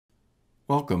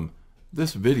Welcome.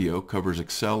 This video covers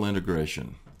Excel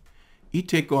integration.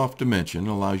 eTakeoff Dimension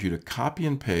allows you to copy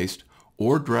and paste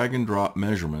or drag and drop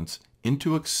measurements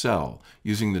into Excel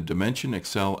using the Dimension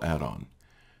Excel add-on.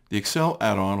 The Excel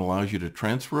add-on allows you to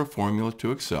transfer a formula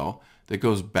to Excel that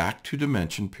goes back to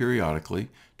Dimension periodically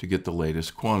to get the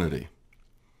latest quantity.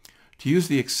 To use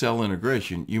the Excel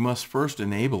integration, you must first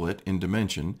enable it in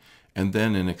Dimension and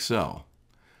then in Excel.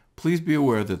 Please be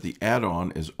aware that the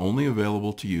add-on is only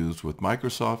available to use with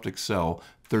Microsoft Excel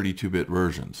 32-bit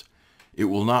versions. It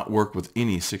will not work with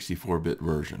any 64-bit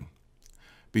version.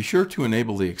 Be sure to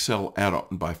enable the Excel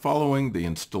add-on by following the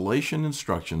installation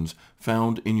instructions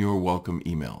found in your welcome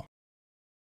email.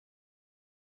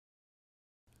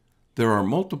 There are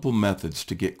multiple methods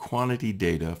to get quantity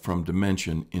data from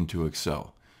Dimension into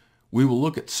Excel. We will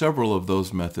look at several of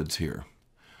those methods here.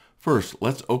 First,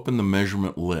 let's open the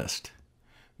measurement list.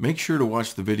 Make sure to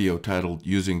watch the video titled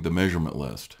Using the Measurement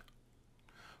List.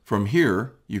 From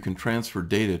here, you can transfer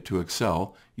data to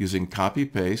Excel using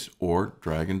copy-paste or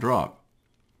drag and drop.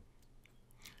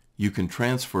 You can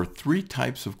transfer three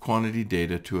types of quantity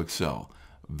data to Excel: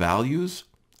 values,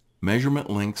 measurement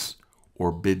links,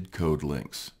 or bid code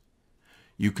links.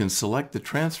 You can select the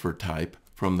transfer type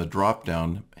from the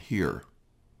drop-down here.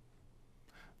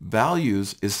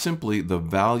 Values is simply the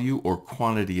value or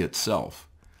quantity itself.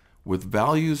 With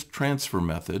values transfer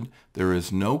method, there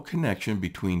is no connection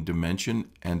between Dimension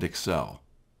and Excel.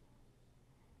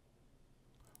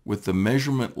 With the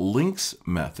measurement links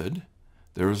method,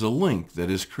 there is a link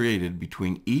that is created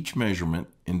between each measurement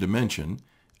in Dimension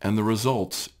and the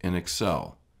results in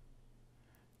Excel.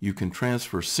 You can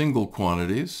transfer single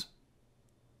quantities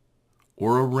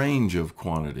or a range of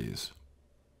quantities.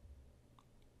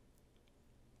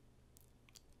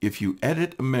 If you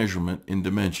edit a measurement in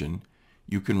Dimension,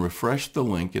 you can refresh the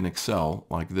link in Excel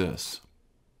like this.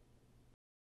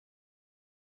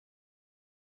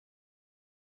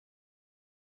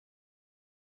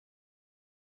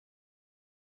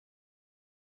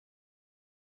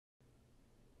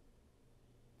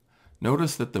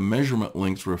 Notice that the measurement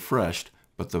links refreshed,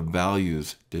 but the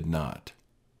values did not.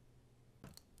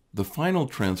 The final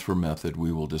transfer method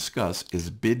we will discuss is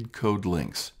bid code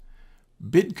links.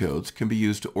 Bid codes can be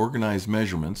used to organize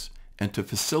measurements and to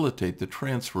facilitate the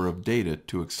transfer of data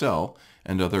to Excel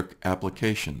and other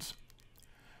applications.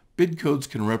 Bid codes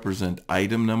can represent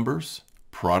item numbers,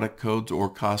 product codes, or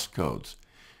cost codes.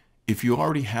 If you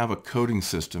already have a coding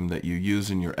system that you use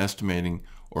in your estimating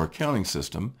or accounting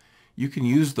system, you can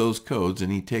use those codes in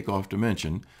eTakeoff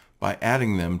Dimension by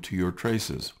adding them to your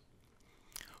traces.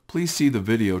 Please see the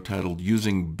video titled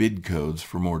Using Bid Codes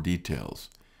for more details.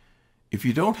 If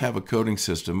you don't have a coding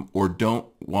system or don't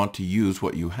want to use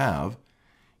what you have,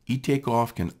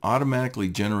 eTakeoff can automatically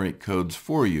generate codes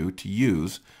for you to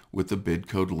use with the bid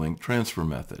code link transfer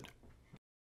method.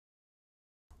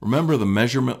 Remember the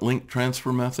measurement link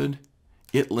transfer method?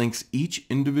 It links each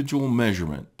individual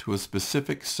measurement to a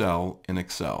specific cell in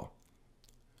Excel.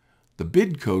 The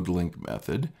bid code link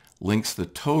method links the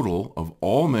total of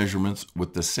all measurements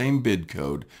with the same bid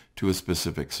code to a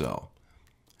specific cell.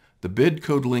 The bid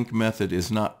code link method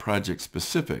is not project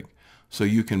specific, so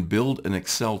you can build an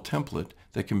Excel template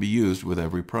that can be used with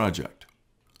every project.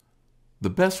 The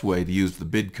best way to use the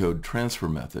bid code transfer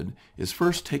method is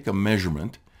first take a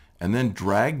measurement and then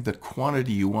drag the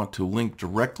quantity you want to link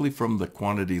directly from the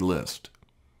quantity list.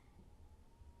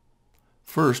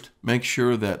 First, make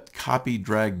sure that Copy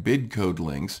Drag Bid Code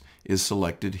Links is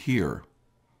selected here.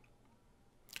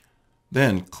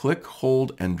 Then click,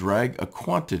 hold, and drag a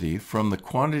quantity from the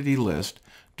quantity list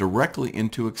directly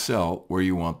into Excel where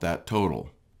you want that total.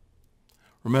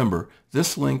 Remember,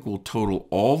 this link will total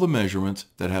all the measurements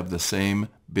that have the same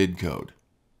bid code.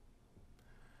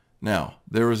 Now,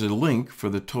 there is a link for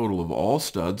the total of all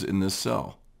studs in this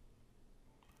cell.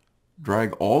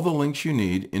 Drag all the links you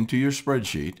need into your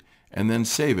spreadsheet and then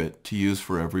save it to use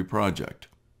for every project.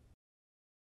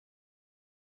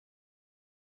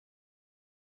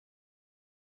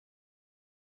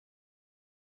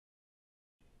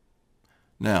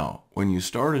 Now, when you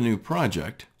start a new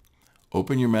project,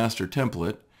 open your master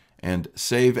template and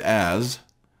save as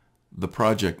the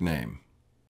project name.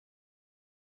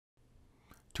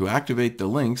 To activate the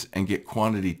links and get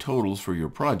quantity totals for your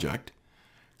project,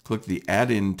 click the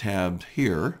Add-in tab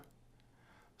here,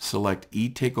 select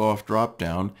eTakeoff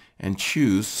drop-down, and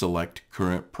choose Select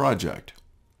Current Project.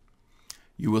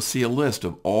 You will see a list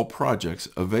of all projects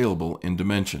available in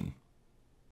Dimension.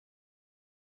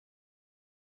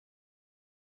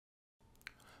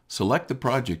 Select the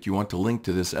project you want to link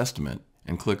to this estimate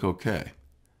and click OK.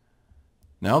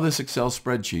 Now this Excel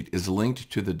spreadsheet is linked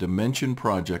to the Dimension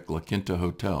project La Quinta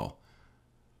Hotel.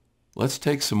 Let's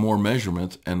take some more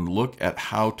measurements and look at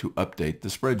how to update the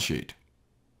spreadsheet.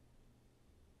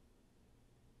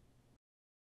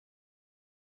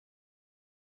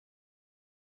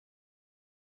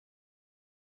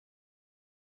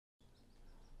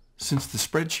 Since the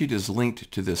spreadsheet is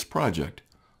linked to this project,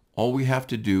 all we have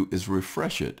to do is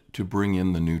refresh it to bring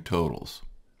in the new totals.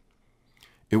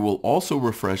 It will also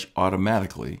refresh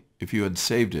automatically if you had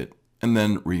saved it and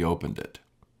then reopened it.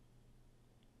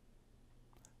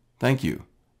 Thank you.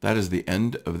 That is the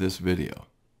end of this video.